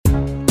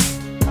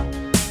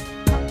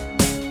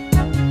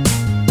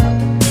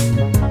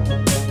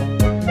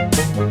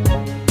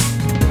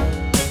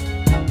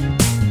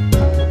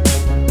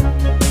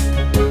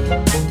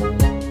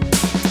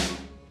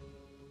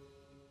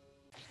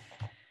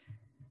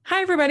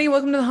Hi, everybody.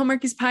 Welcome to the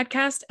Hallmarkies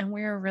podcast. And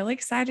we're really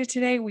excited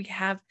today. We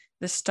have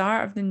the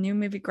star of the new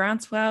movie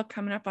Groundswell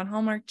coming up on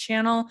Hallmark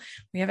Channel.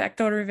 We have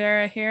Ektor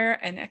Rivera here.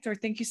 And Ektor,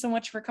 thank you so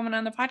much for coming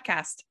on the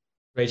podcast.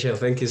 Rachel,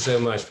 thank you so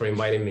much for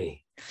inviting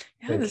me.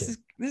 Yeah, this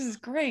is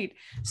great.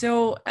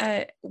 So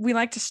we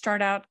like to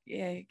start out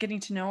getting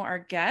to know our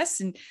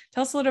guests, and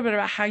tell us a little bit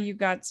about how you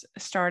got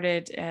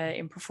started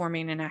in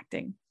performing and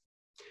acting.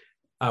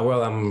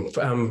 Well,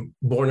 I'm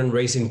born and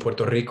raised in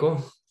Puerto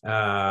Rico.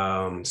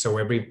 So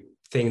everything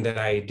that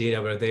I did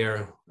over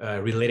there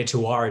related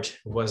to art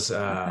was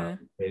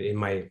in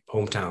my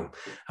hometown.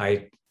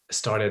 I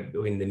started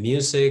in the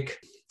music.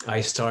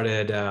 I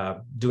started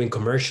doing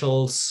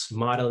commercials,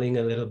 modeling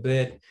a little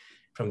bit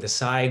from the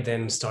side,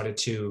 then started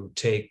to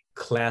take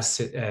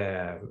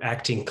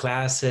acting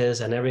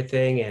classes and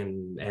everything.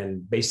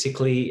 And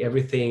basically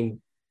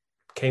everything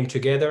came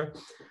together.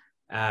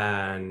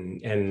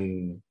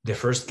 And the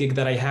first gig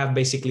that I have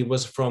basically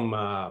was from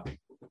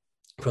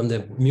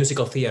the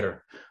musical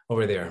theater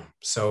over there.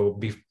 So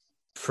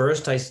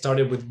first I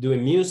started with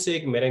doing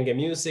music, merengue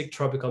music,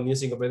 tropical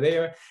music over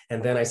there,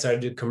 and then I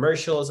started doing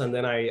commercials. And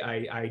then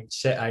I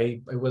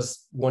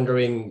was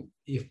wondering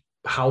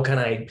how can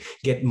I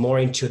get more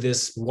into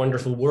this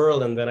wonderful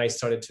world. And then I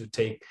started to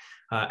take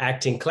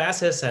acting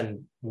classes,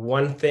 and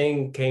one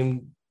thing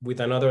came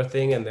with another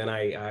thing, and then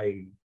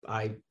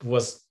I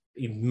was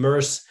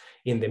immersed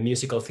in the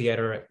musical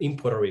theater in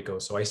Puerto Rico.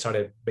 So I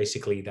started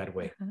basically that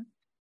way.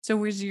 So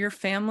was your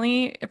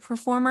family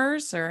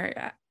performers,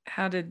 or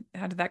how did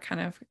that kind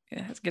of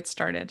get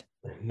started?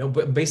 No,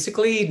 but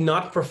basically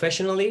not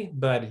professionally,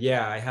 but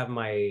yeah, I have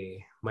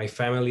my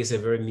family is a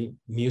very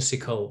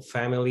musical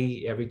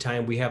family. Every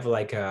time we have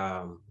like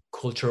a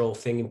cultural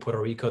thing in Puerto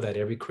Rico that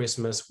every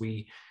Christmas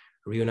we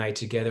reunite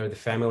together, the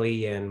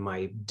family, and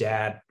my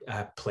dad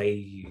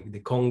play the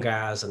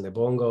congas and the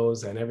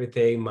bongos and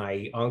everything.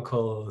 My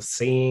uncle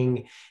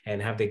sing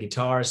and have the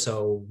guitar.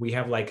 So we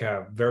have like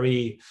a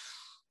very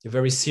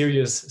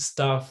serious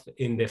stuff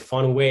in the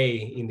fun way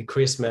in the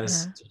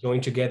Christmas to join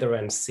together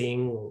and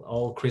sing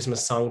all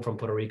Christmas song from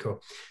Puerto Rico.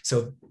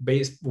 So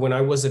when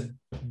I was a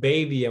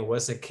baby and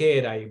was a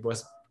kid, I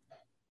was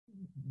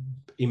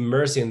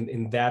immersed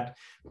in that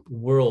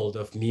world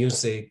of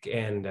music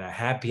and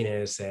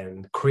happiness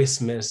and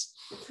Christmas.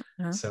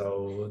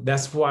 So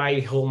that's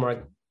why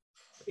Hallmark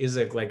is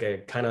like a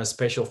kind of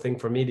special thing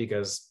for me,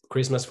 because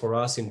Christmas for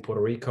us in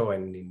Puerto Rico,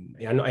 and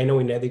I know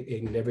in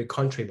every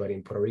country, but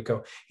in Puerto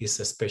Rico is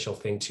a special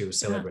thing to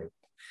celebrate.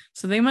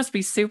 So they must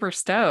be super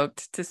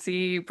stoked to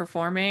see you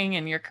performing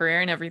and your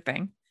career and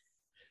everything.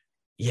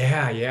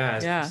 Yeah.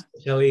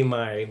 Especially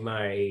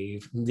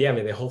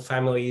the whole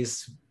family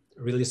is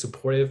really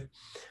supportive.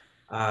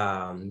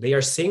 They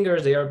are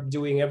singers. They are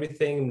doing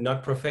everything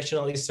not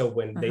professionally. So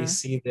when they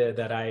see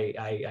that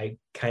I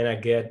kind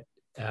of get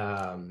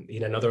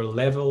in another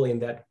level in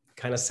that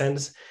kind of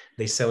sense,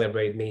 they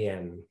celebrate me,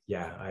 and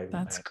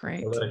that's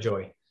great. A lot of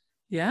joy.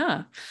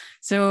 Yeah.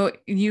 So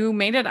you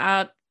made it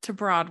out to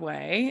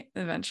Broadway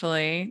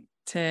eventually,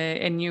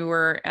 and you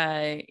were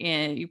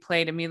you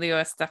played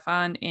Emilio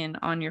Estefan in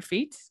On Your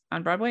Feet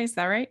on Broadway. Is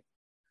that right?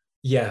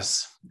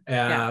 Yes.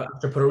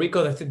 After Puerto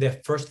Rico, the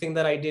first thing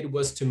that I did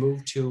was to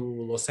move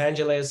to Los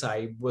Angeles.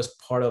 I was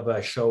part of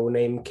a show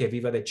named Que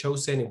Viva the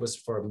Chosen. It was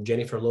from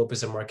Jennifer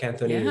Lopez and Mark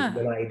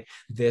Anthony.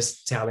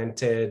 This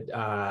talented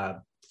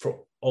from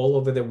all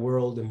over the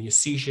world, the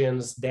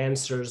musicians,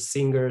 dancers,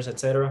 singers,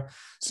 etc.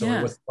 So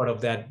it was part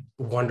of that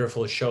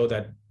wonderful show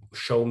that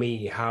showed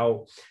me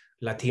how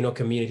Latino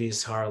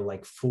communities are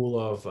like full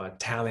of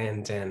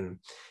talent and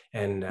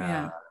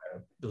a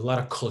lot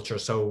of culture.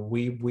 So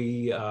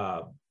we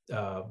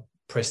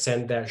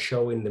present that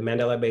show in the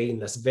Mandela Bay in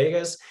Las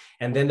Vegas.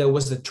 And then there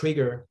was the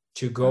trigger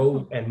to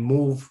go and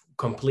move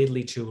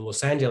completely to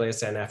Los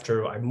Angeles. And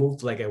after I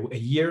moved like a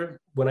year,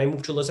 when I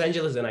moved to Los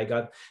Angeles, then I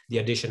got the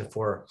audition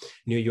for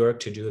New York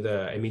to do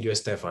the Emilio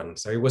Estefan.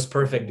 So it was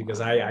perfect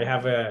because I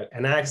have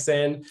an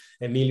accent.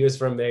 Emilio is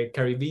from the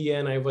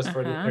Caribbean. I was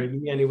from the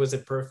Caribbean. It was a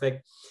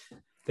perfect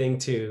thing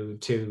to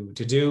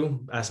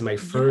do as my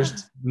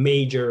first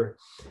major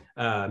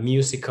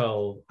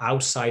musical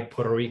outside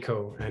Puerto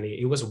Rico, and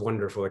it was a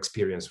wonderful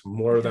experience.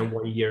 More than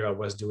 1 year I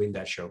was doing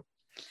that show.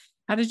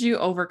 How did you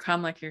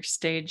overcome like your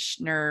stage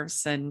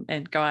nerves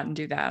and go out and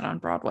do that on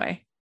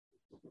Broadway?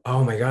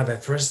 Oh my God, the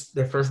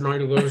first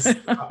night was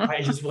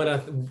I just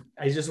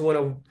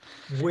wanna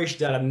wish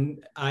that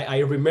I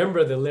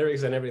remember the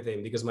lyrics and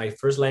everything, because my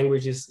first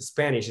language is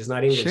Spanish, it's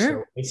not English.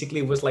 So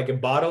basically it was like a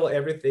bottle,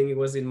 everything. It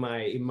was in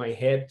my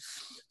head,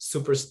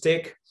 super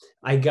stick.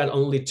 I got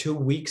only 2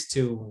 weeks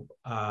to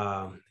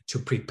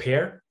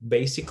prepare,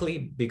 basically,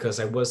 because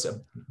I was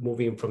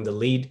moving from the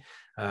lead.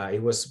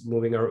 It was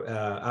moving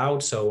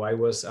out. So I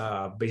was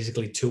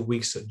basically 2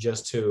 weeks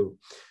just to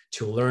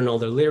learn all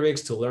the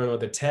lyrics, to learn all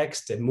the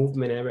text and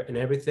movement and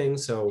everything.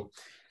 So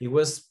it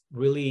was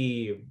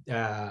really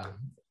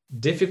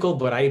difficult,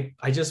 but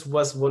I just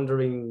was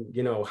wondering,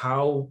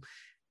 how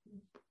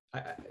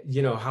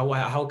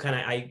can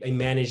I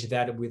manage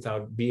that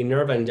without being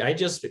nervous? And I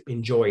just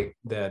enjoy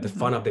the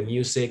fun of the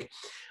music.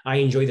 I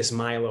enjoy the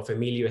smile of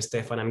Emilio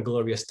Estefan and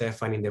Gloria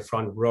Estefan in the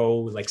front row,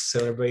 like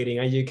celebrating.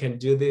 And you can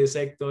do this,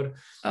 Hector.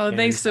 Oh, And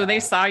they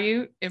saw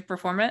you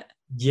perform it?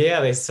 yeah,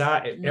 they saw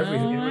Oh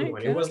everyone.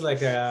 It was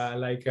like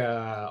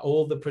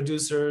all the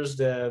producers,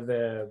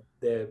 the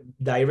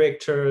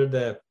director,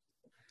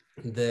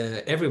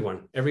 the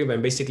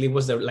everyone basically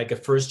was like a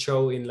first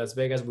show in Las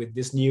Vegas with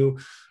this new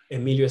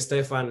Emilio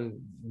Estefan,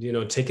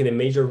 taking a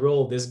major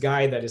role. This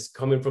guy that is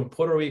coming from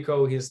Puerto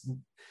Rico, he's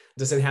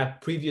doesn't have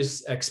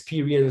previous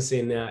experience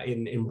in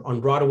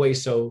on Broadway,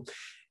 so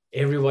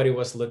everybody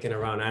was looking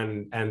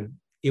around, and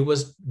it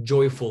was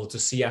joyful to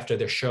see after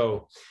the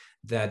show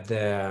that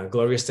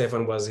Gloria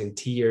Estefan was in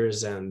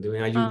tears and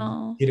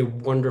you did it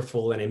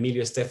wonderful, and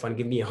Emilio Estefan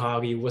gave me a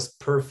hug. It was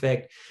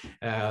perfect.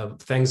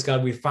 Thanks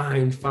God we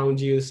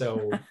found you.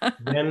 So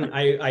then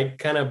I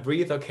kind of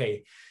breathed.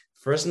 Okay,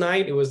 first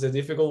night it was a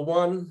difficult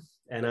one,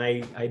 and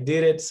I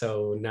did it.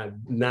 So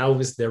now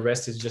is the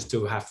rest is just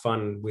to have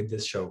fun with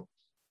this show.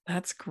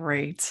 That's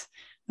great.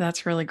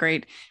 That's really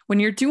great.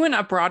 When you're doing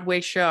a Broadway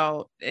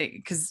show,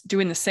 because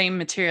doing the same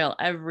material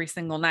every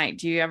single night,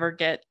 do you ever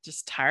get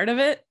just tired of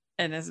it?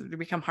 And does it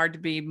become hard to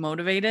be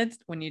motivated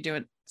when you do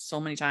it so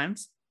many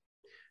times?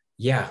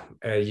 Yeah,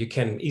 you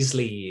can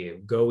easily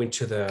go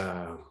into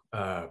the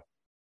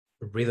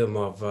rhythm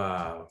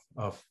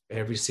of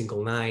every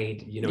single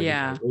night. You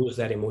can lose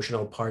that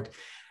emotional part.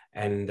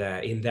 And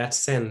in that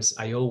sense,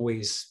 I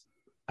always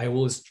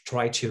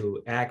try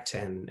to act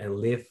and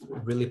live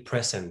really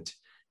present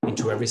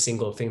into every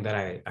single thing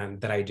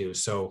that I do.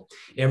 So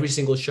every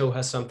single show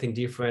has something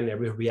different,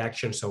 every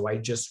reaction. So I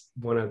just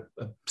want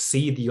to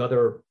see the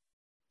other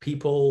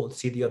people,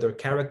 see the other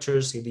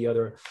characters, see the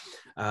other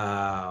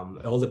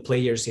all the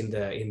players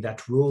in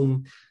that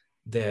room,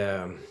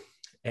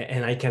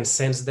 and I can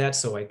sense that,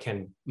 so I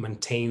can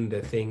maintain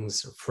the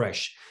things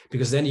fresh,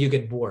 because then you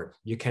get bored.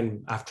 You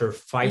can, after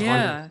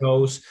 500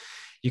 shows,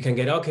 you can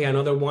get, okay,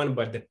 another one,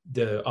 but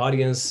the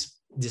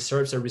audience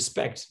deserves a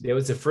respect. It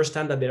was the first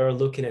time that they are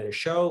looking at a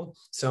show.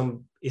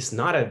 It's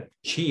not a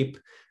cheap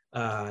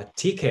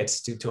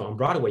tickets to on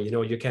Broadway.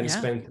 You can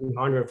spend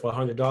 $300,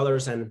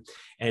 $400,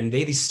 and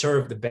they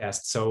deserve the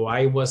best. So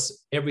I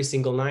was every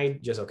single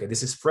night just, okay,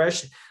 this is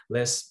fresh.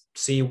 Let's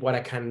see what I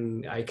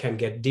can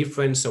get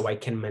different, so I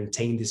can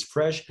maintain this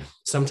fresh.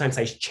 Sometimes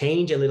I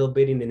change a little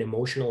bit in an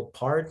emotional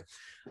part.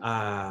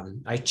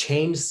 I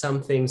change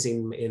some things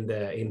in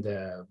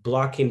the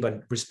blocking,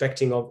 but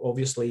respecting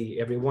obviously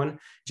everyone,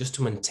 just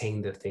to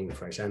maintain the thing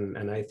fresh.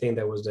 And I think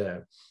that was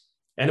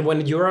and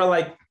when you're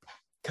like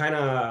kind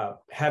of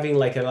having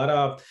like a lot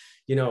of,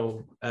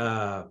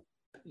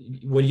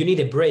 when you need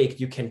a break,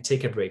 you can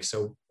take a break.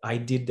 So I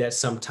did that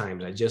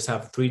sometimes. I just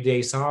have 3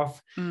 days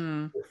off,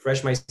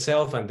 refresh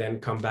myself, and then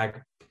come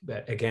back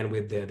again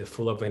with the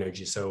full of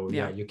energy. So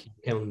you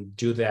can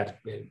do that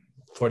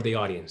for the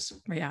audience.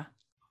 Yeah.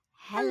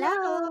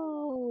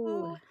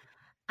 Hello.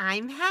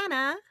 I'm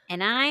Hannah.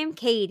 And I'm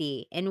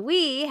Katie. And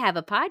we have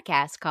a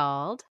podcast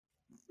called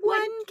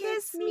One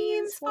Kiss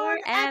Means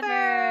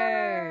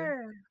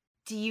Forever.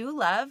 Do you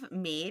love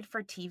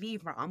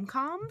made-for-TV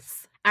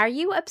rom-coms? Are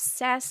you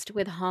obsessed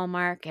with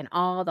Hallmark and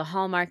all the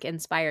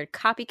Hallmark-inspired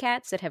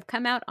copycats that have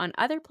come out on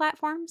other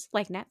platforms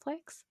like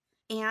Netflix?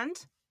 And,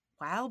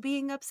 while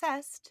being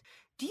obsessed,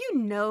 do you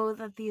know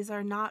that these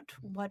are not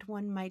what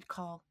one might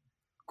call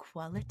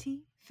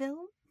quality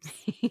films?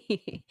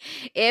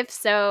 If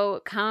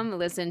so, come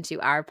listen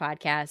to our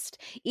podcast.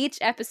 Each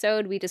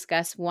episode, we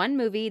discuss one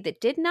movie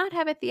that did not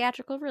have a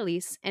theatrical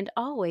release and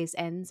always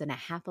ends in a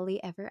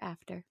happily ever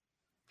after.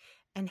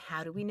 And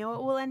how do we know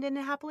it will end in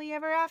a happily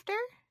ever after?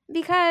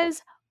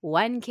 Because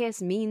one kiss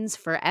means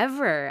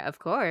forever, of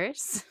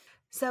course.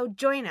 So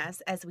join us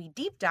as we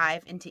deep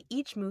dive into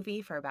each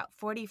movie for about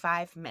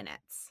 45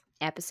 minutes.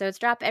 Episodes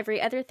drop every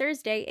other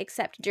Thursday,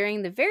 except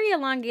during the very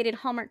elongated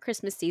Hallmark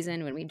Christmas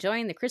season, when we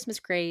join the Christmas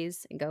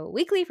craze and go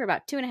weekly for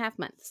about 2.5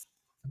 months.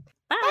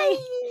 Bye!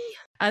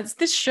 It's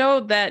this show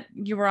that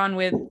you were on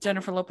with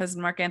Jennifer Lopez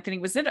and Mark Anthony.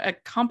 Was it a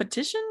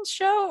competition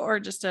show or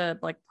just a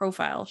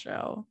profile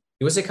show?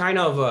 It was a kind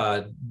of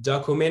a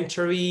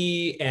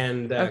documentary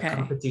and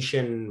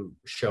competition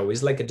show.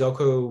 It's like a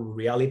docu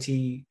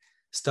reality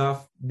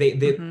stuff.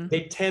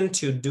 They tend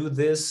to do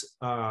this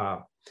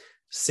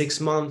 6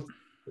 month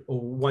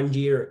or 1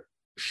 year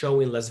show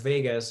in Las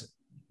Vegas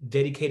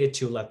dedicated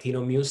to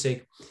Latino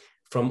music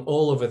from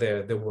all over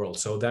the world.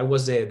 So that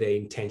was the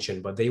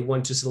intention, but they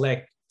want to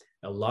select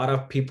a lot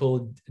of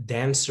people,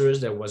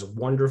 dancers. That was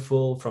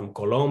wonderful, from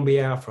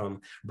Colombia, from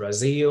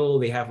Brazil.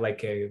 They have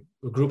like a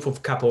group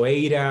of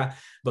capoeira,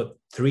 but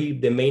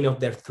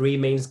their three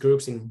main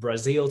groups in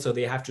Brazil. So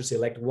they have to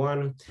select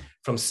one.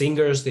 From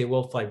singers, they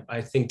will find, I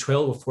think,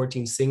 12 or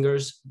 14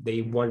 singers.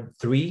 They want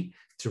 3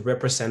 to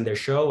represent their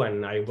show.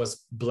 And I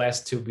was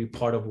blessed to be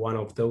part of one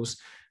of those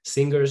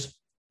singers.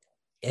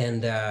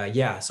 And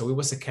so it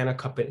was a kind of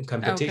competition.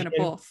 Oh, kind of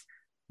both.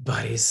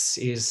 But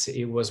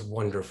it was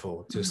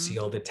wonderful to see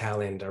all the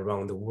talent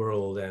around the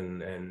world,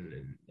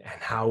 and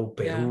how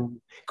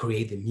Peru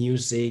create the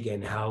music,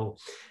 and how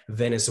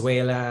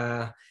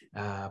Venezuela,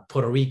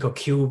 Puerto Rico,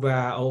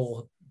 Cuba,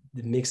 all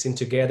mixing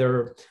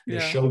together. The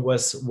show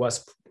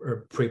was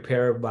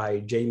prepared by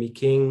Jamie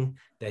King,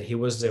 that he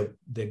was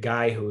the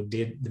guy who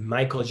did the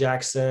Michael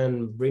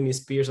Jackson, Britney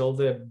Spears, all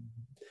the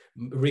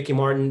Ricky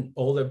Martin,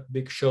 all the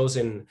big shows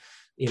in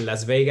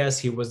Las Vegas.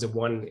 He was the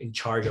one in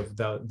charge of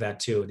that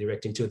too,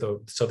 directing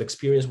too. So the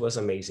experience was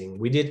amazing.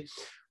 We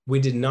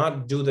did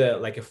not do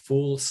a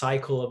full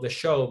cycle of the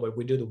show, but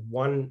we did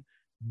one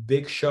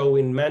big show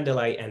in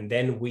Mandalay, and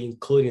then we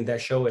include in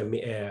that show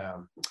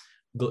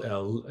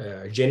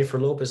Jennifer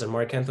Lopez and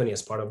Mark Anthony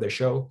as part of the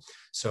show.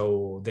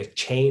 So they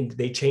changed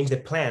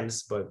the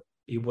plans, but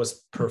it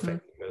was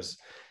perfect because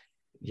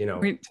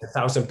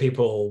 1,000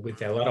 people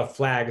with a lot of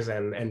flags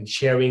and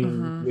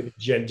sharing with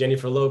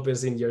Jennifer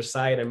Lopez in your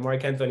side and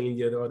Mark Anthony in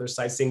the other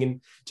side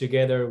singing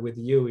together with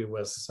you. It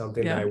was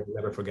something that I will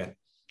never forget.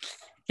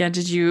 Yeah.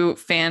 Did you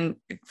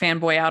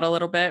fanboy out a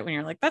little bit when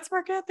you're like, that's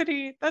Mark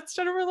Anthony, that's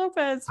Jennifer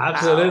Lopez?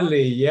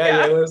 Absolutely. Wow.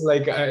 Yeah. It was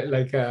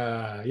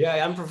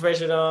I'm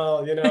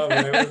professional, when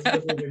I was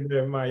looking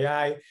in my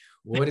eye,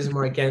 what does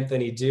Mark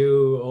Anthony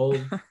do?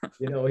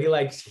 He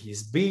likes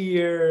his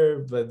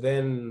beer, but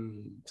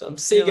then some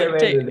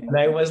cigarettes. And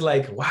I was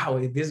like, wow,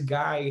 this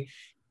guy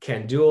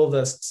can do all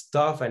this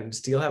stuff and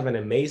still have an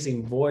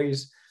amazing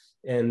voice.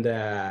 And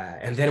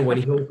then when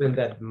he opened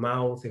that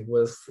mouth, it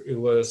was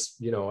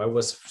I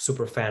was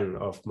super fan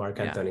of Mark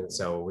Anthony,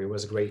 so it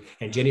was great.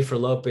 And Jennifer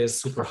Lopez,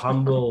 super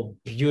humble,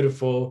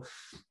 beautiful.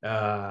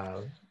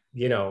 It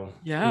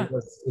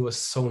was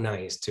so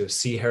nice to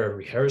see her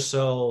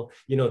rehearsal.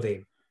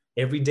 The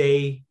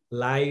everyday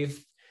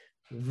life,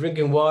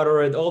 drinking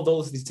water, and all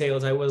those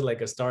details. I was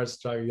like a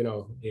starstruck,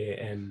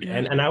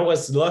 and I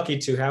was lucky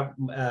to have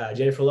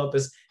Jennifer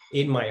Lopez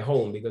in my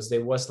home, because they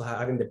was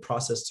having the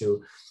process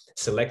to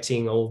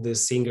selecting all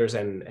these singers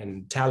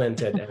and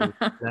talented, and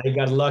I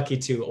got lucky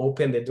to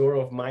open the door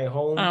of my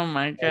home. Oh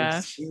my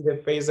gosh! See the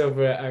face of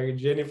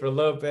Jennifer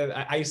Lopez.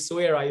 I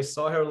swear I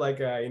saw her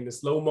in the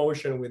slow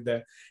motion with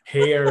the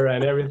hair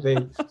and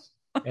everything.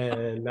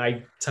 And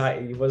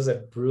it was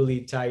a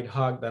really tight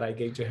hug that I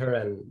gave to her,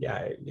 and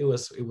it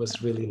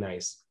was really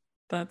nice.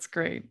 That's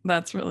great.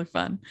 That's really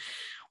fun.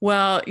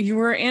 Well, you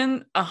were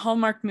in a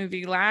Hallmark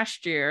movie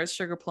last year,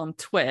 Sugar Plum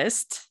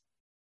Twist.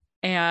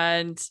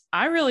 And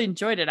I really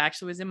enjoyed it.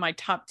 Actually, it was in my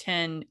top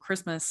 10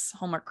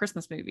 Hallmark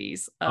Christmas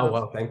movies. Oh,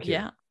 wow. Thank you.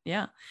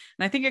 Yeah. And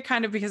I think it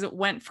kind of, because it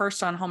went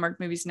first on Hallmark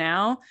Movies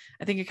Now,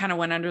 I think it kind of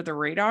went under the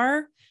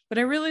radar, but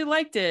I really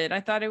liked it. I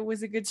thought it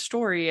was a good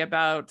story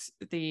about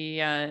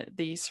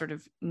the sort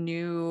of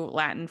new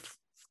Latin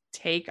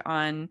take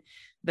on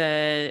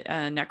the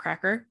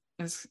Nutcracker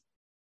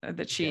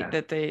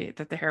that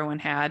the heroine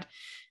had.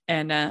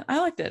 And I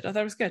liked it. I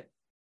thought it was good.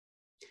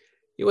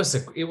 It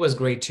was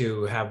great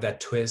to have that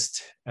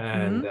twist,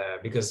 and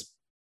because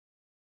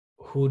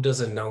who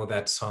doesn't know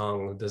that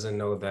song, doesn't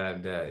know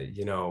that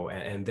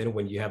and then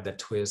when you have that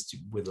twist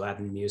with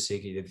Latin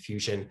music, the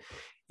fusion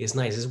is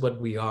nice. It's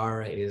what we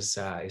are. It's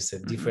a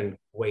different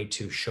way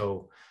to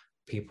show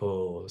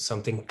people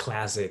something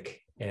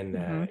classic, and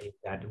in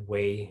that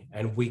way.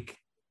 And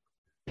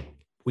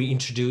we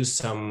introduced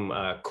some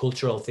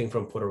cultural thing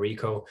from Puerto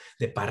Rico,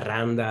 the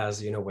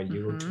parrandas, when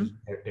you go to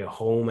their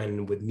home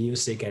and with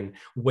music and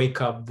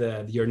wake up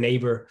your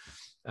neighbor,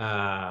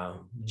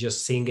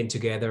 just singing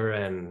together,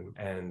 and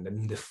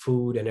the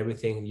food and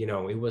everything.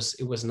 It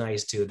was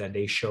nice too that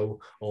they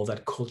show all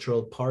that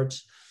cultural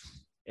parts,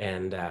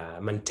 and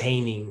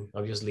maintaining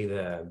obviously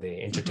the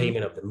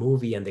entertainment of the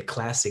movie and the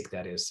classic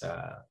that is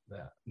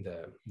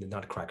the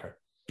Nutcracker.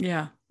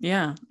 Yeah.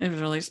 It was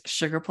really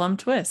Sugar Plum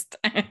Twist.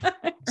 It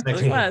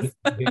really was.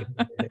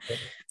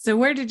 So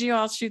where did you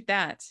all shoot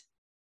that?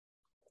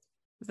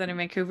 Was that in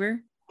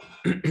Vancouver?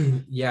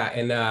 Yeah,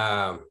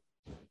 and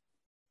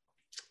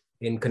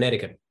in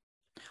Connecticut.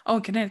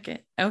 Oh,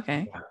 Connecticut.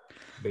 Okay. Yeah,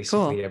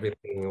 basically cool.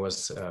 Everything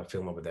was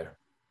filmed over there.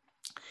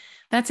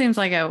 That seems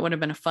like it would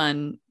have been a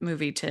fun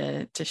movie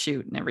to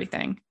shoot and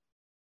everything,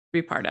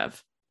 be part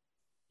of.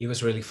 It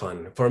was really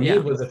fun. For me,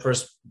 it was the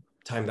first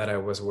time that I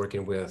was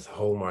working with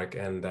Hallmark,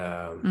 and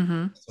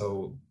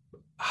so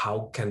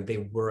how can they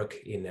work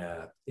in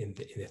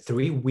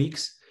 3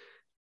 weeks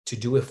to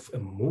do a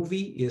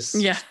movie is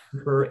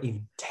super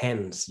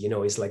intense.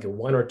 It's like a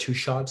 1 or 2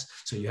 shots,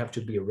 so you have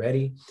to be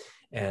ready.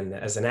 And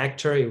as an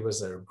actor, it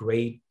was a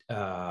great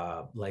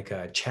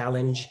a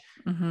challenge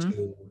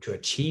to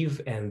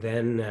achieve. And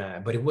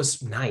then but it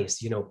was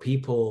nice,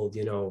 people,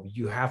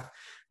 you have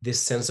this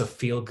sense of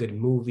feel-good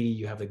movie,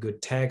 you have a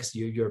good text,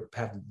 you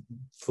have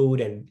food,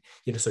 and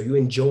so you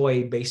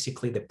enjoy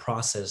basically the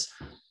process.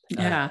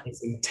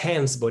 It's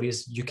intense, but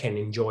you can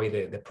enjoy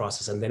the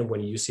process. And then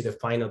when you see the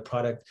final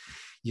product,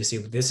 you see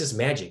this is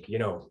magic.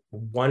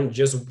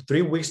 Just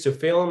 3 weeks to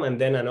film, and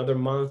then another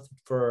month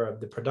for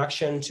the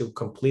production to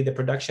complete the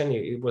production.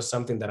 It was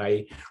something that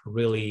I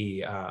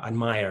really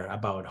admire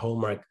about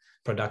Hallmark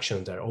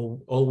productions, that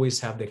always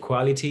have the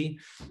quality,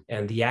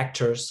 and the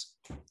actors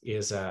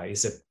is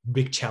a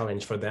big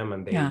challenge for them,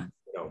 and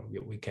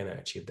we can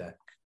achieve that.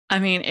 I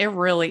mean, it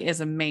really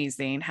is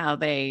amazing how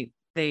they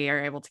they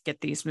are able to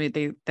get these.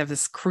 They have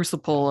this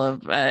crucible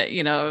of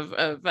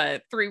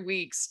 3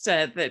 weeks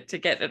to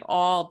get it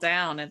all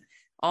down, and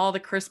all the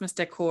Christmas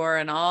decor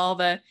and all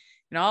the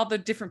all the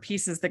different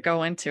pieces that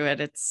go into it.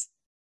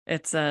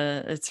 It's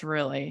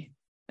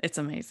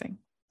amazing.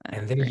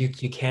 And then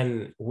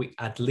we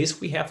at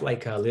least we have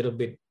like a little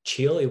bit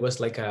chill. It was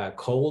like a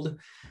cold,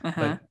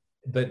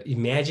 but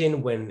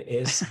imagine when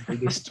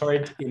we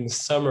start in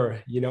summer,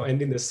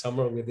 and in the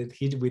summer with the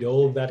heat, with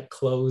all that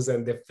clothes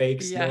and the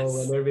fake snow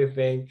and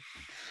everything.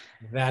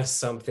 That's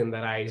something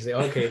that I say,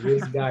 okay,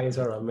 these guys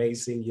are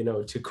amazing,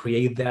 to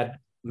create that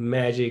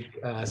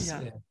magic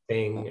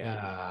thing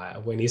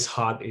when it's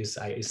hot is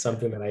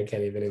something that I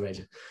can't even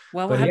imagine.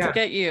 Well, we'll have to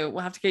get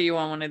you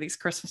on one of these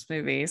Christmas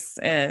movies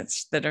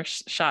that are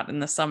shot in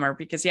the summer,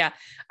 because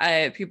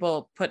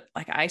people put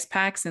like ice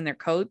packs in their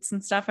coats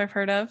and stuff, I've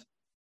heard of.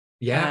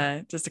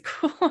 Just to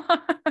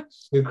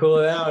cool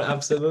it out.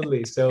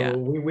 Absolutely. So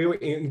we were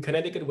in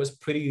Connecticut. It was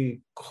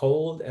pretty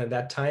cold at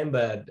that time,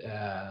 but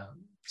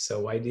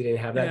so I didn't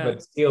have that.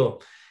 But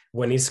still,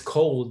 when it's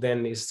cold,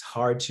 then it's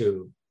hard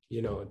to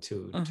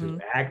to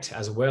act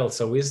as well.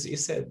 So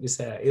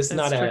it's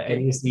not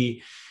an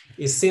easy.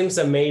 It seems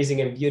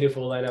amazing and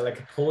beautiful and like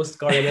a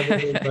postcard and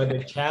everything, but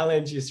the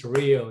challenge is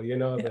real.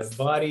 The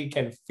body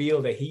can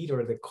feel the heat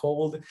or the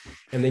cold,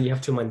 and then you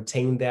have to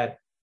maintain that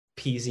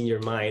peace in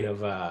your mind of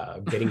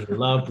getting in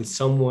love with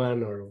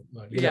someone or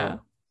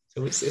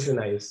So it's a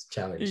nice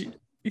challenge.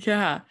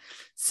 Yeah.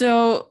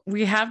 So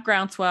we have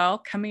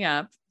Groundswell coming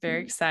up.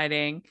 Very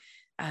exciting.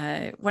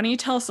 Why don't you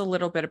tell us a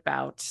little bit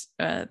about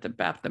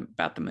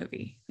the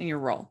movie and your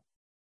role?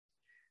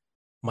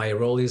 My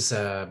role is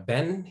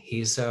Ben.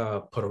 He's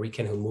a Puerto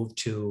Rican who moved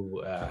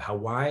to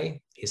Hawaii.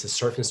 He's a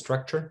surf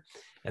instructor.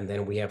 And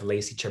then we have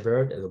Lacey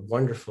Chabert, a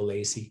wonderful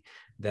Lacey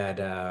that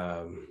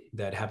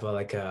have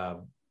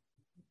a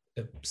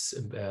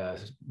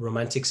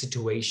romantic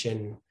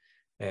situation,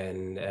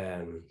 and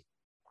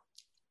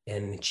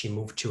she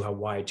moved to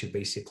Hawaii to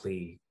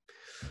basically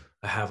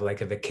have like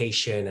a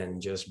vacation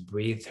and just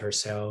breathe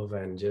herself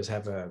and just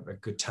have a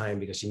good time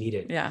because she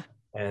needed.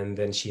 And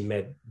then she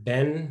met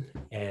Ben,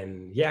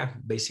 and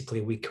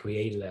basically we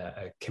created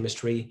a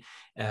chemistry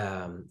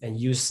and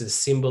use the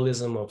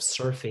symbolism of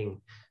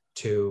surfing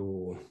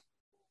to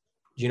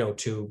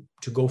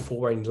go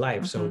forward in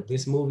life. So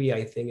this movie,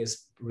 I think,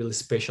 is really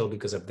special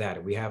because of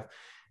that. We have,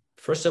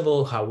 first of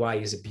all,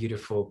 Hawaii is a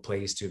beautiful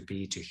place to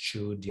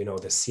shoot.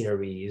 The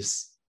scenery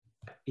is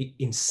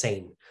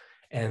insane.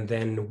 And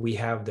then we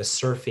have the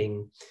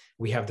surfing,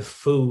 we have the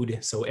food.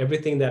 So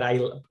everything that I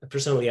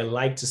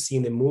like to see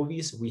in the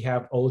movies, we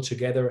have all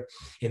together.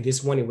 In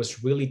this one, it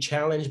was really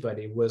challenged, but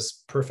it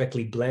was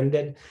perfectly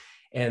blended.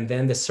 And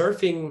then the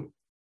surfing,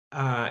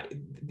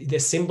 the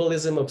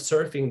symbolism of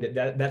surfing,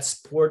 that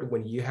sport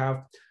when you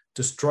have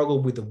to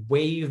struggle with the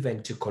wave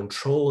and to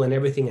control and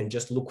everything and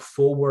just look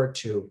forward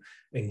to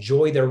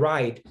enjoy the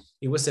ride.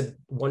 It was a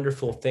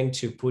wonderful thing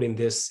to put in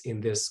this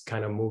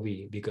kind of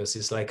movie, because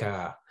it's like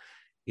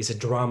it's a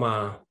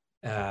drama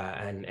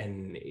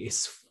and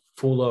it's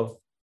full of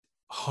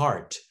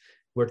heart.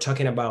 We're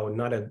talking about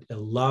not a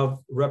love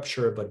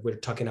rupture, but we're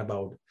talking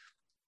about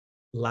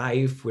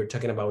life. We're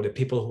talking about the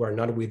people who are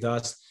not with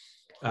us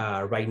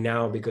right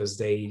now because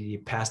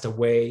they passed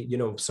away,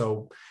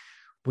 so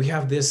we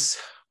have this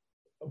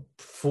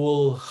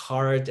full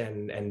heart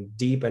and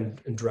deep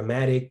and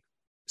dramatic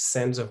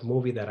sense of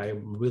movie that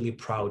I'm really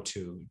proud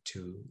to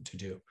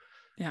do.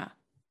 Yeah.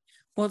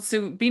 Well,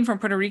 so being from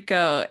Puerto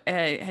Rico,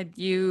 were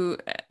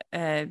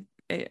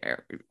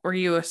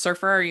you a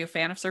surfer? Are you a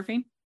fan of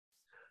surfing?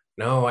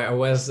 No, I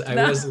was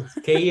a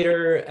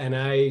skater, and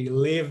I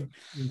live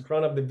in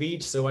front of the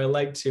beach, so I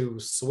like to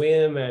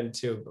swim and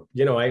to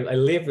I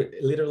live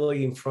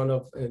literally in front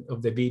of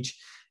the beach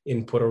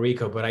in Puerto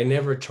Rico, but I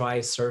never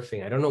tried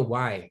surfing. I don't know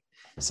why.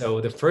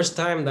 So the first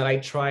time that I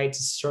tried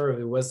to surf,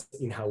 it was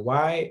in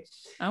Hawaii.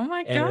 Oh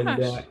my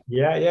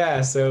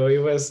gosh. So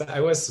I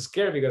was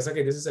scared because,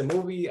 okay, this is a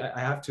movie.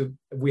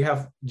 We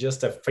have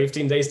just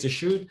 15 days to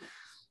shoot.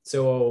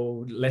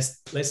 So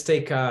let's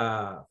take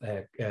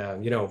like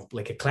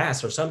a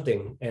class or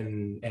something.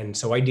 And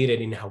so I did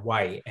it in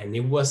Hawaii, and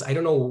it was, I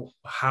don't know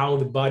how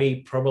the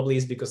body, probably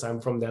is because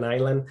I'm from that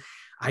island.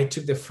 I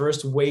took the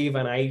first wave,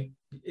 and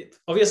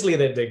obviously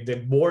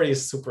the board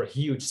is super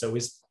huge, so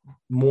it's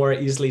more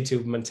easily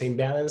to maintain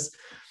balance.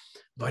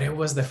 But it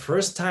was the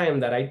first time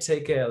that I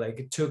took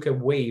a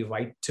wave.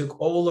 I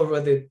took all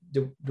over the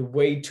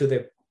way to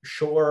the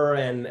shore,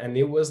 and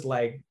it was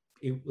like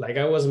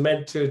I was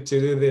meant to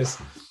do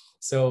this.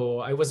 So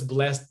I was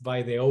blessed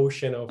by the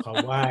ocean of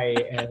Hawaii,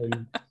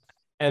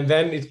 and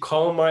then it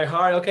calmed my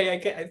heart. Okay, I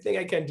think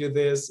I can do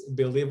this.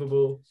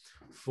 Believable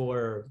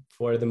for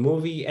the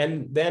movie.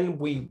 And then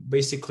we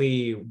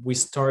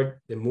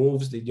start the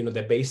moves,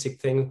 the basic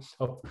thing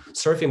of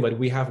surfing, but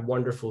we have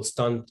wonderful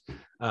stunt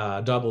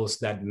doubles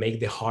that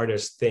make the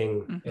hardest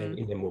thing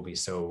in the movie.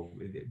 So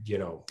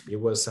it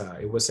was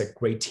a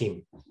great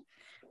team.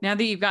 Now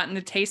that you've gotten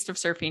the taste of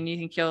surfing, you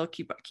think you'll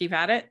keep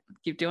at it,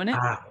 keep doing it?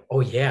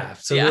 Oh yeah,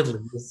 absolutely.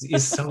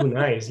 It's so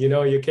nice.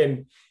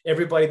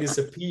 Everybody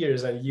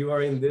disappears and you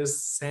are in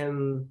this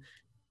zen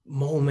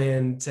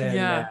moment,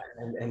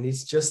 and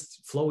it's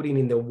just floating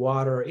in the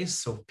water. It's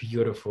so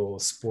beautiful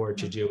sport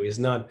to do. It's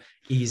not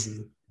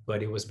easy,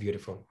 but it was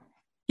beautiful.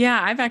 Yeah,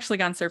 I've actually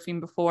gone surfing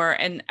before,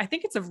 and I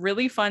think it's a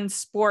really fun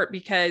sport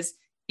because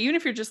even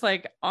if you're just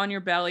like on your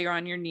belly or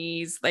on your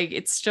knees, like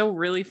it's still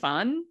really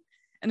fun.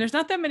 And there's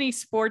not that many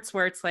sports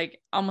where it's like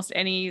almost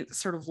any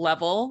sort of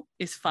level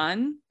is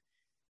fun.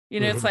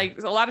 It's like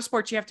a lot of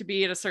sports you have to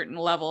be at a certain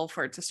level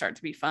for it to start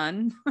to be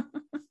fun.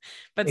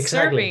 But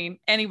Exactly. surfing,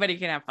 anybody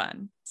can have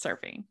fun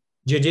surfing.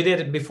 You did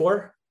it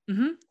before?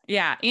 Mm-hmm.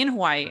 Yeah, in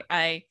Hawaii.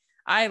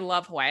 I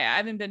love Hawaii. I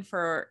haven't been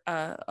for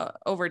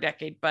over a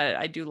decade, but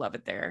I do love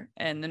it there.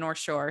 And the North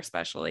Shore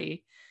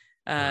especially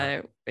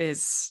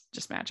is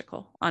just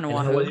magical on Oahu.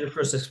 And how was your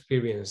first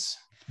experience?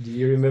 Do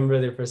you remember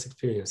the first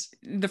experience?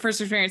 The first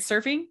experience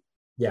surfing?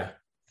 Yeah.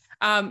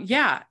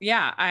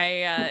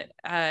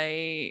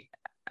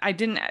 I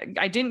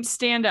didn't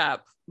stand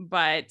up,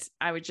 but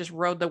I would just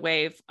rode the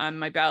wave on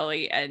my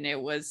belly, and it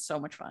was so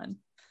much fun.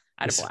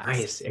 It's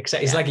nice.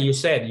 Exactly. It's like you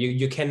said,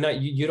 you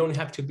cannot, you don't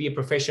have to be a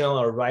professional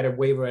or ride a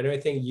wave or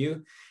anything.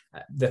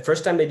 The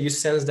first time that you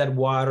sense that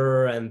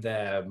water and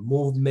the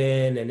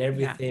movement and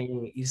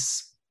everything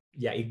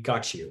it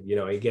got you,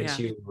 it gets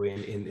you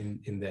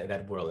in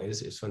that world.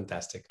 It's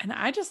fantastic. And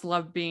I just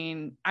love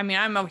I'm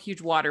a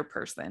huge water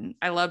person.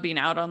 I love being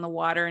out on the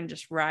water and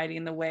just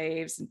riding the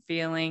waves and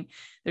feeling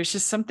there's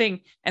just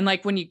something. And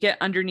like when you get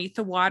underneath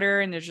the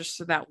water and there's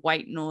just that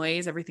white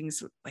noise,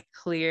 everything's like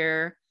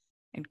clear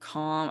and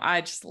calm.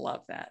 I just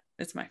love that.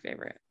 It's my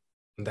favorite.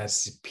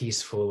 That's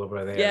peaceful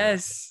over there.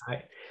 Yes.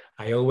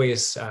 I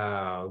always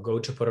go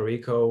to Puerto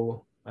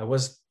Rico. I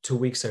was 2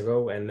 weeks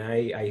ago, and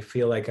I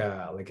feel like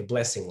a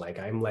blessing. Like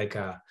I'm like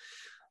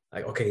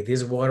okay,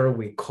 this water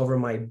will cover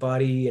my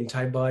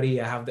entire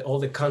body. I have all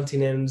the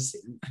continents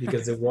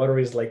because the water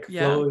is like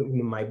flowing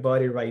in my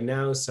body right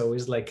now. So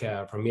it's like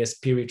for me a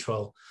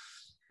spiritual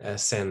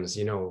sense.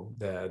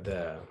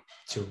 The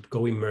to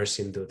go immerse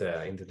into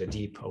the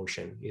deep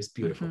ocean is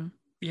beautiful.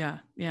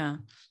 Mm-hmm.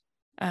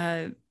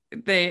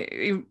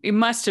 It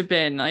must have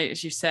been,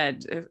 as you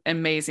said,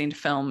 amazing to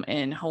film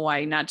in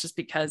Hawaii, not just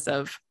because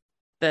of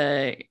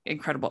the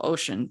incredible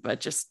ocean, but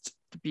just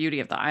the beauty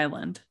of the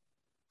island.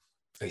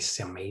 It's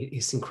amazing.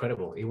 It's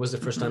incredible. It was the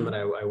first time that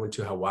I went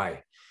to Hawaii,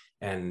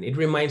 and it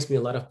reminds me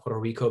a lot of Puerto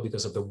Rico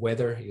because of the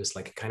weather. It was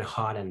like kind of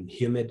hot and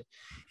humid,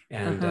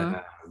 and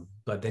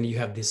but then you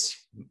have these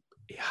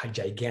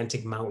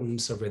gigantic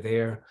mountains over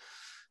there.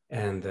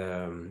 And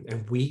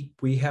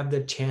we have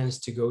the chance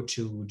to go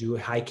to do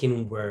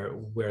hiking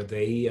where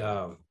they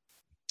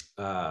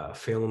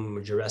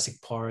film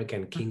Jurassic Park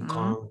and King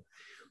Kong.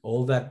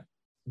 All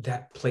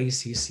that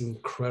place is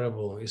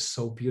incredible. It's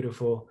so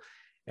beautiful.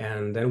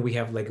 And then we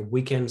have like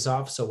weekends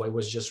off, so I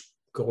was just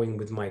going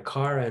with my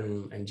car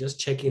and just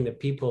checking the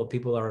people.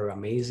 People are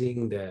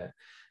amazing. The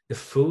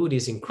food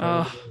is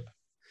incredible.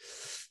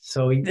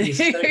 So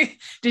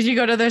did you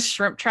go to the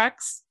shrimp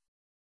tracks?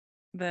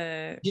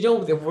 The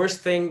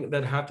worst thing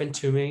that happened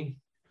to me,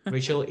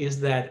 Rachel,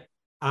 is that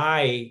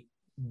I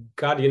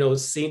got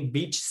seen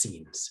beach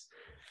scenes,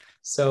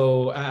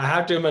 so I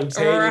have to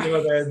maintain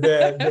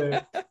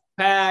the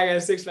pack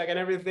and six pack and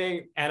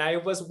everything. And I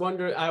was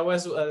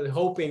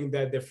hoping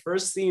that the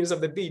first scenes of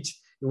the beach,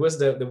 it was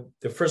the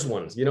first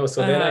ones,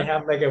 so then I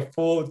have like a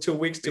full 2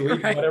 weeks to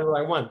eat whatever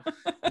I want.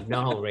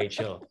 No,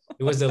 Rachel,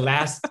 it was the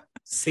last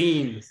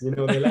scenes,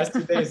 the last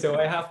 2 days. So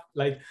I have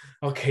like,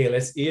 okay,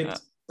 let's eat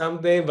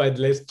something, but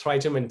let's try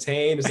to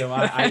maintain. So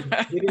I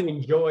didn't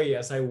enjoy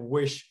as I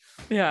wish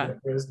the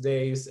first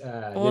days.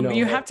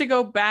 You have to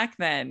go back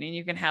then, and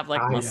you can have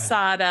like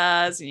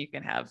masadas, and you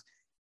can have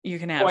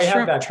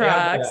shrimp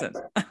trucks.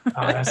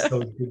 That's so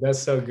good. That's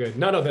so good.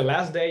 No, the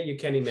last day you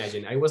can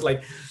imagine. I was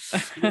like,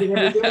 I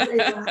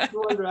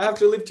have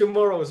to leave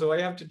tomorrow, so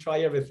I have to try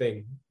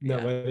everything.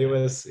 But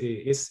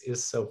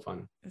it's so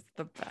fun. It's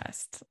the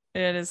best.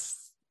 It is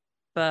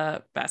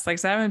the best. Like I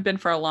said, I haven't been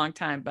for a long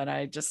time, but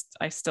I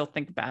still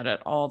think about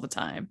it all the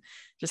time.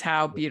 Just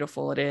how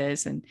beautiful it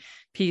is and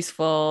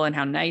peaceful and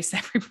how nice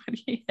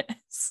everybody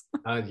is.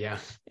 Yeah.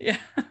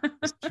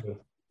 That's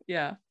true.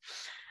 Yeah.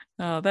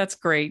 Oh, that's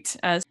great.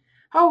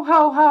 Ho,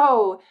 ho,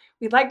 ho.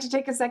 We'd like to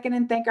take a second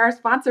and thank our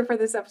sponsor for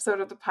this episode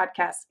of the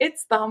podcast.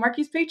 It's the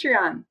Hallmarkies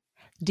Patreon.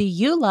 Do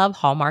you love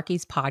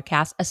Hallmarkies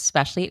podcast,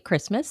 especially at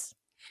Christmas?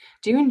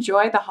 Do you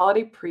enjoy the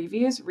holiday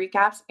previews,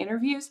 recaps,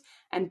 interviews,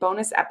 and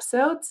bonus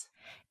episodes?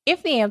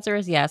 If the answer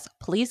is yes,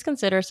 please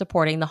consider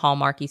supporting the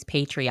Hallmarkies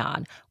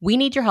Patreon. We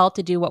need your help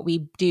to do what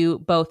we do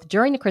both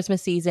during the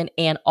Christmas season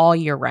and all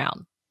year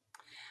round.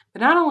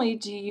 But not only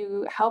do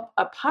you help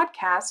a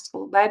podcast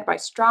led by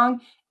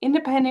strong,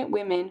 independent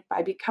women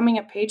by becoming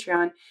a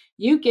Patreon,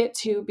 you get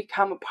to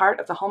become a part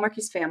of the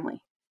Hallmarkies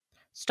family.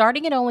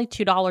 Starting at only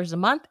 $2 a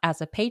month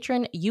as a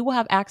patron, you will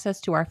have access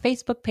to our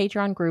Facebook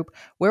Patreon group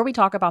where we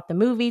talk about the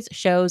movies,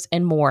 shows,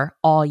 and more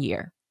all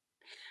year.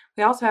 We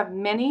We also have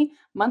many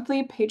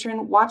monthly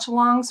patron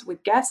watch-alongs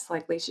with guests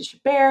like Lacey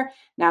Chabert,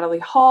 Natalie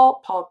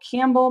Hall, Paul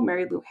Campbell,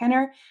 Mary Lou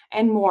Henner,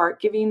 and more,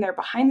 giving their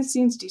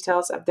behind-the-scenes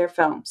details of their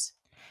films.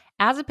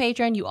 As a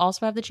patron, you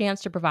also have the chance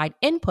to provide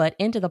input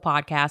into the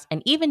podcast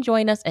and even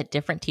join us at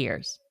different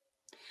tiers.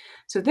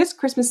 So this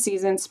Christmas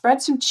season,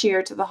 spread some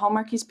cheer to the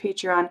Hallmarkies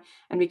Patreon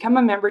and become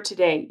a member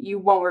today. You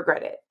won't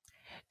regret it.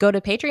 Go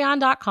to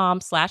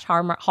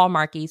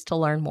patreon.com/Hallmarkies to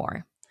learn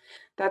more.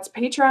 That's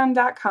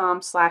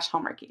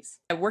patreon.com/Hallmarkies.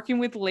 Working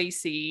with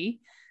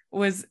Lacey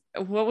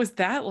what was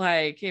that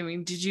like? I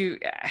mean, did you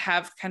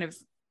have kind of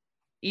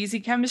easy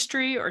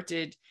chemistry, or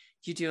did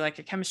you do like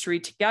a chemistry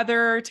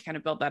together to kind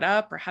of build that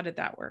up, or how did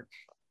that work?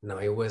 No,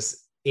 it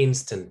was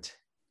instant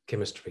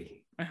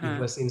chemistry. It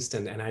was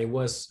instant. And I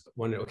was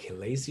wondering, okay,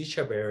 Lacey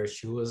Chabert,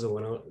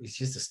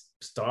 she's the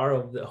star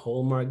of the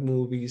Hallmark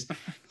movies. Okay.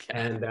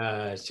 And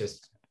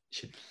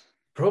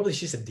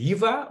she's a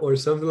diva or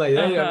something like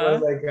that. I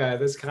was like,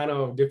 this kind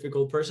of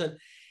difficult person.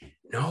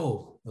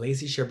 No,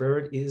 Lacey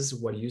Chabert is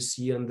what you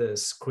see on the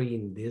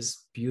screen,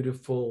 this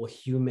beautiful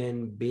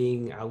human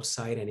being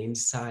outside and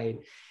inside.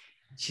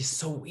 She's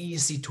so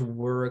easy to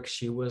work.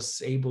 She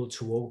was able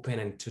to open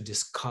and to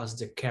discuss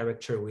the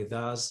character with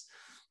us.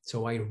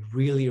 So I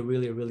really,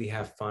 really, really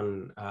have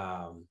fun.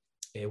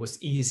 It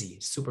was easy,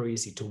 super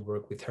easy to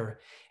work with her.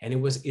 And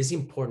it's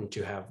important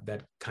to have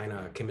that kind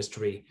of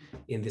chemistry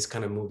in this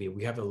kind of movie.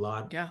 We have a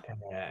lot,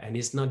 and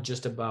it's not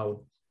just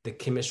about the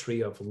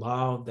chemistry of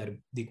love that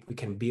we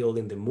can build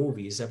in the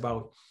movie. It's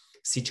about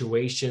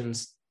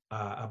situations,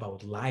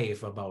 about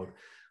life, about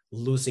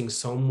losing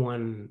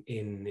someone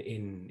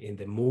in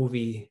the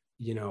movie,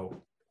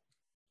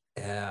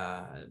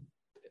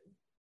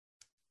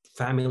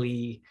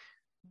 family,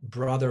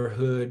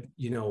 brotherhood,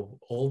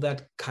 all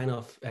that kind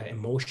of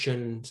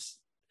emotions.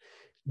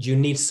 You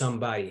need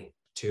somebody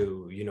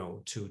to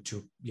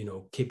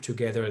keep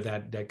together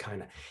that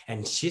kind of.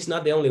 And she's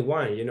not the only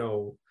one,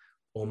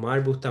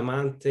 Omar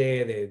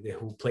Bustamante,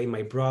 who played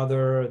my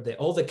brother,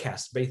 all the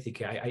cast.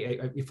 Basically,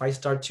 I if I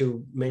start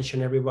to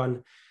mention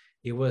everyone,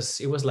 it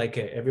was like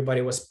everybody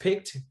was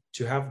picked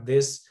to have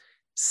this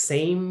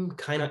same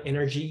kind of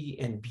energy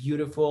and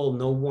beautiful.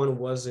 No one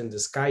was in the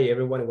sky.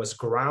 Everyone was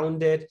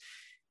grounded,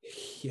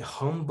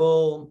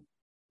 humble,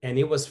 and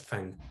it was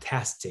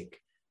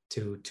fantastic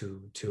to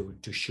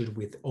shoot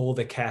with all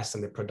the cast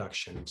and the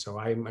production. So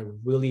I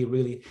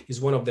really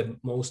it's one of the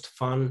most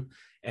fun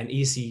and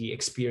easy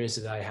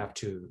experiences I have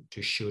to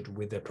shoot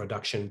with the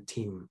production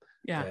team,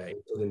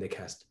 including the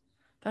cast.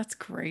 That's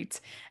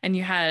great. And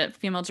you had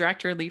female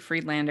director Lee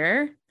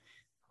Friedlander.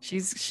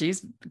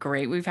 She's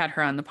great. We've had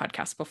her on the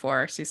podcast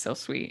before. She's so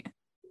sweet.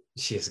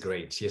 She is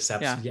great. She is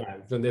absolutely,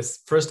 From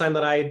this first time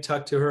that I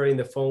talked to her in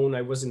the phone,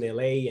 I was in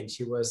LA and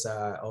she was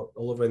all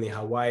over in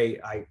Hawaii.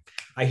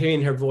 I hear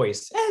in her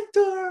voice,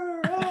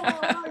 Ektor,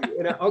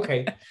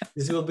 okay,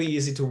 this will be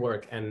easy to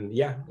work. And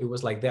it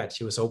was like that.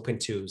 She was open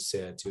to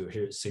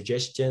her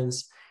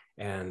suggestions,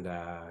 and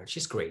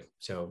she's great.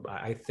 So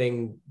I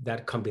think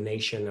that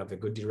combination of a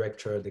good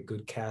director, the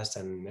good cast,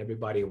 and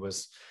everybody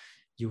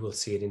you will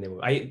see it in the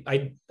movie.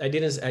 I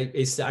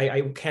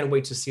can't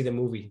wait to see the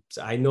movie.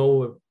 So I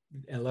know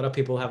a lot of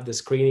people have the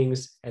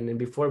screenings and then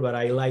before, but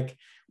I like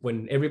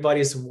when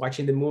everybody's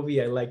watching the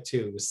movie, I like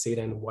to sit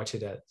and watch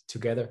it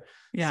together.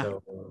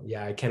 So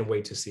I can't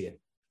wait to see it.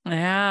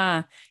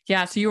 So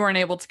you weren't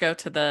able to go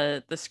to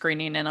the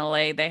screening in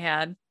LA they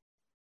had?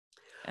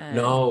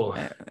 No.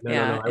 I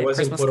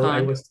wasn't.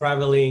 I was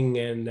traveling,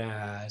 and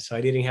so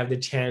I didn't have the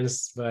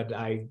chance. But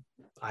I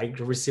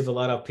received a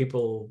lot of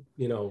people,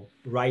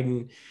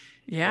 writing,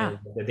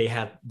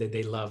 that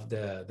they loved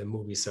the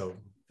movie. So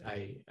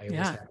I was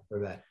happy for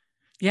that.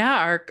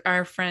 Yeah,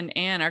 our friend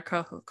Anne, our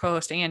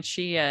co-host Anne,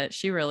 she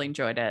really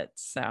enjoyed it.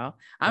 So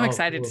I'm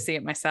excited to see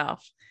it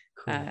myself.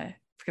 Cool.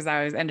 Because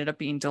I ended up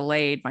being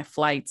delayed my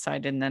flight, so I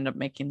didn't end up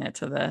making it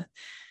to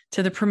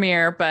the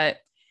premiere. But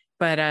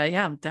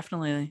I'm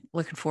definitely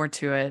looking forward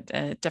to it.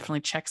 It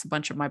definitely checks a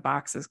bunch of my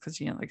boxes because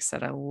like I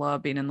said, I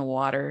love being in the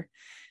water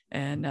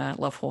and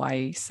love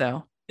Hawaii.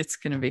 So it's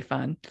gonna be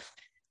fun.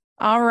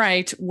 All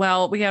right.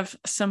 Well, we have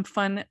some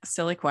fun,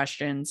 silly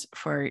questions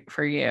for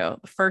you.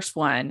 The first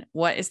one: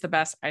 what is the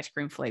best ice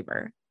cream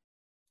flavor?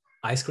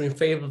 Ice cream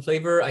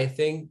flavor, I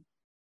think,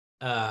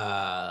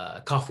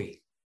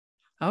 coffee.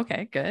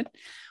 Okay, good.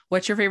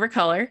 What's your favorite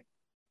color?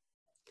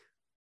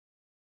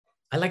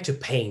 I like to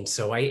paint,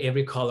 so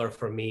every color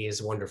for me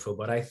is wonderful.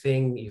 But I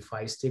think if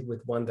I stick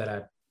with one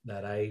that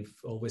I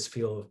always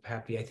feel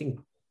happy, I think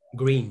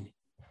green.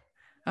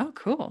 Oh,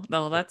 cool.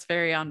 Well, that's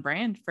very on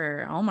brand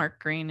for Hallmark,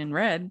 green and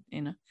red,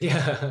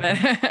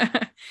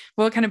 Yeah.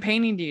 But what kind of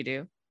painting do you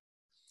do?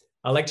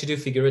 I like to do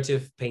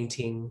figurative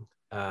painting.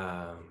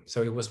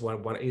 So it was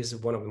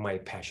one of my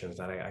passions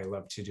that I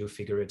love to do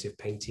figurative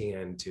painting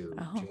and to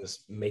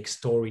just make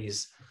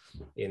stories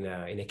in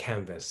a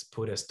canvas,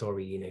 put a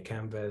story in a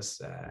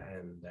canvas.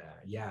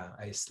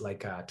 It's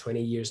like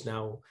 20 years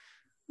now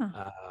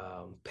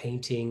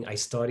painting. I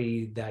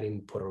studied that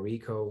in Puerto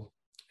Rico.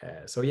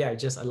 So yeah,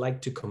 I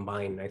like to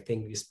combine. I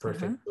think it's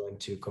perfect going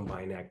to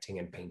combine acting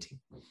and painting.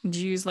 Do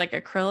you use like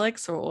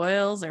acrylics or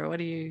oils, or what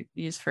do you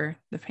use for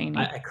the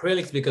painting?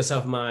 Acrylics because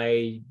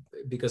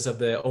of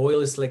the oil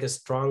is like a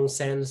strong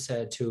sense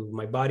to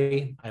my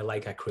body. I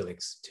like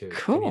acrylics too.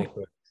 Cool.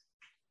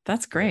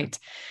 That's great.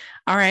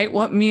 Yeah. All right.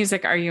 What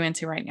music are you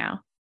into right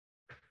now?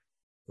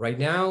 Right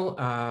now,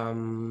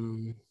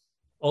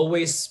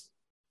 always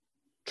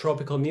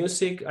tropical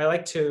music. I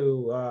like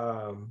to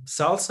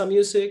salsa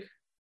music.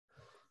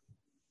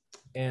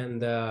 And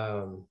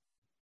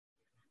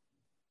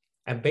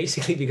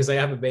basically, because I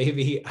have a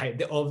baby,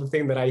 the only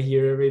thing that I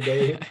hear every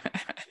day,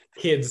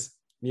 kids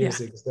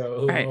music. Yeah.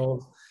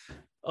 So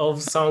all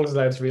songs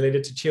that's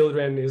related to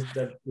children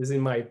is in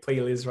my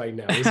playlist right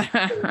now.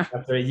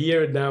 After a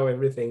year now,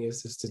 everything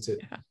is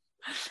substituted. Yeah.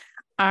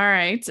 All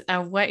right.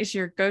 What is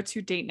your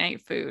go-to date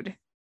night food?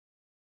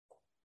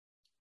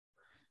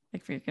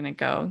 If you're gonna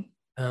go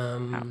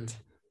out.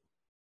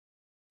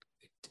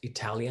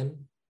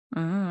 Italian.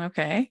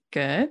 Okay,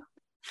 good.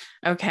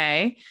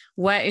 Okay.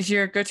 What is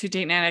your go-to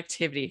date night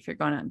activity if you're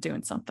going out and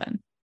doing something?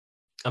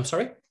 I'm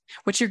sorry?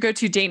 What's your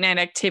go-to date night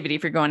activity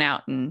if you're going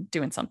out and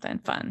doing something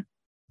fun?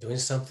 Doing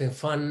something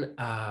fun.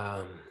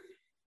 I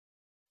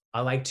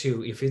like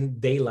to, if in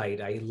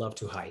daylight, I love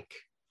to hike.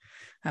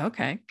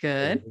 Okay,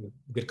 good.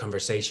 Good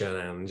conversation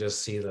and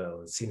just see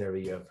the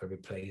scenery of every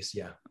place.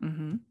 Yeah.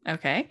 Mm-hmm.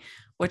 Okay.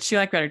 What do you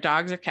like better,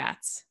 dogs or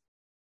cats?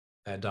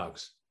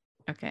 Dogs.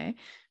 Okay.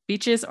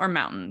 Beaches or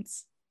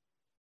mountains?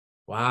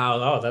 Wow.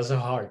 Oh, that's a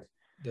hard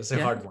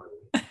one.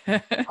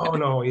 Oh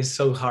no, it's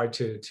so hard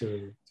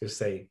to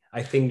say.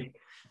 I think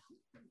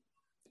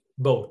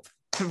both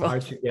are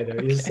together.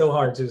 Okay. It's so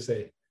hard to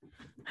say.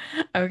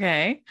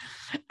 Okay.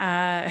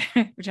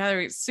 Would you rather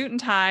wear suit and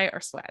tie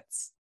or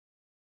sweats?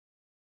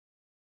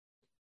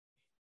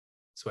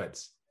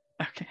 Sweats.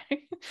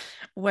 Okay.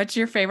 What's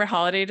your favorite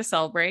holiday to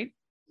celebrate?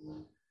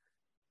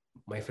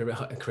 My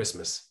favorite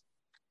Christmas.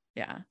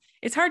 Yeah.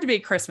 It's hard to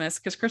beat Christmas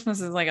because Christmas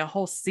is like a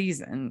whole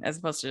season as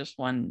opposed to just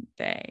one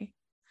day.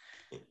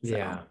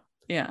 So,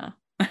 yeah.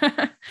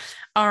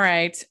 All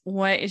right.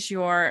 What is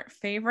your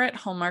favorite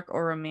Hallmark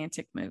or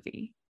romantic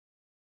movie?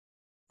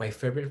 My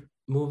favorite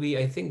movie,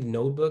 I think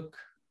Notebook.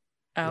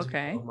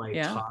 Okay. On my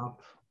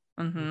top.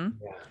 Mm-hmm.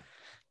 Yeah.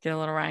 Get a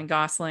little Ryan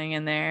Gosling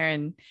in there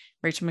and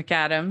Rachel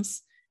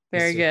McAdams.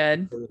 Very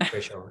good. Really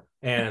special.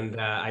 And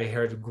I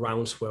heard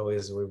Groundswell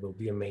will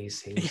be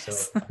amazing.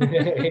 Yes. So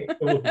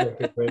well,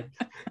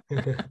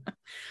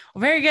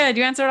 very good.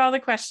 You answered all the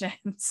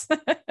questions.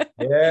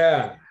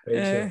 Yeah.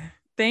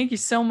 Thank you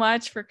so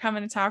much for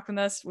coming and talking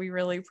with us. We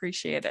really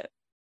appreciate it.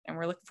 And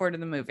we're looking forward to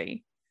the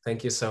movie.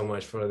 Thank you so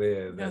much for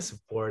the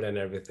support and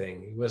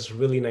everything. It was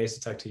really nice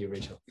to talk to you,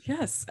 Rachel.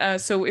 Yes.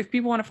 So if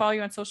people want to follow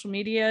you on social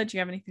media, do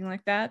you have anything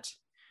like that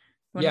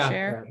you want to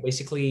share?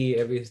 Basically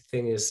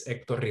everything is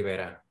Ektor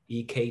Rivera,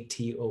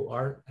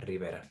 Ektor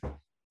Rivera.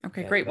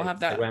 Okay, great. We'll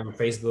have that Instagram,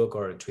 Facebook,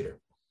 or Twitter.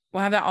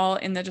 We'll have that all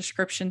in the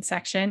description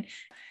section.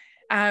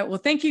 Well,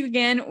 thank you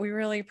again. We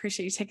really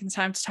appreciate you taking the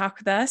time to talk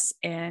with us,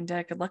 and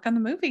good luck on the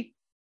movie.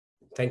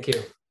 Thank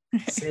you.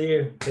 See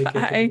you. Thank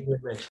you. Thank you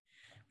very much.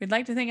 We'd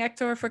like to thank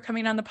Ektor for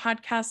coming on the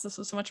podcast. This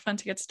was so much fun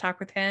to get to talk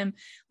with him.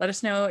 Let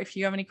us know if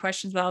you have any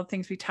questions about all the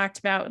things we talked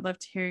about. We'd love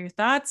to hear your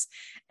thoughts.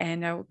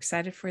 And we're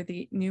excited for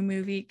the new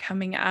movie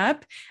coming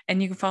up.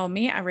 And you can follow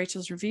me at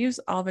Rachel's Reviews,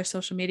 all of our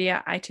social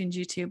media, iTunes,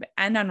 YouTube,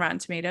 and on Rotten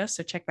Tomatoes.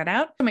 So check that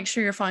out. So make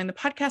sure you're following the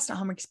podcast at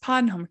Hallmarkies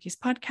Pod and Hallmarkies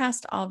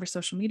Podcast, all of our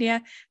social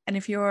media. And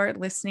if you're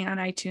listening on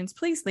iTunes,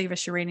 please leave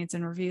us your ratings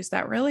and reviews.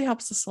 That really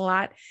helps us a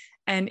lot.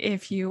 And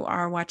if you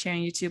are watching on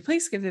YouTube,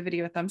 please give the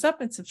video a thumbs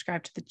up and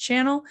subscribe to the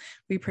channel.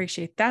 We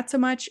appreciate that so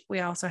much. We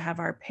also have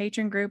our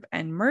Patreon group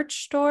and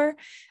merch store.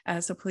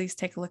 So please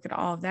take a look at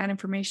all of that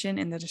information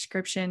in the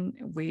description.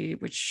 We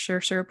would sure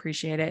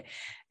appreciate it.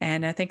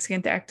 And thanks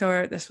again to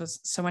Ektor. This was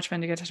so much fun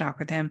to get to talk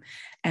with him.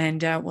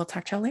 And we'll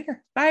talk to y'all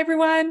later. Bye,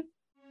 everyone.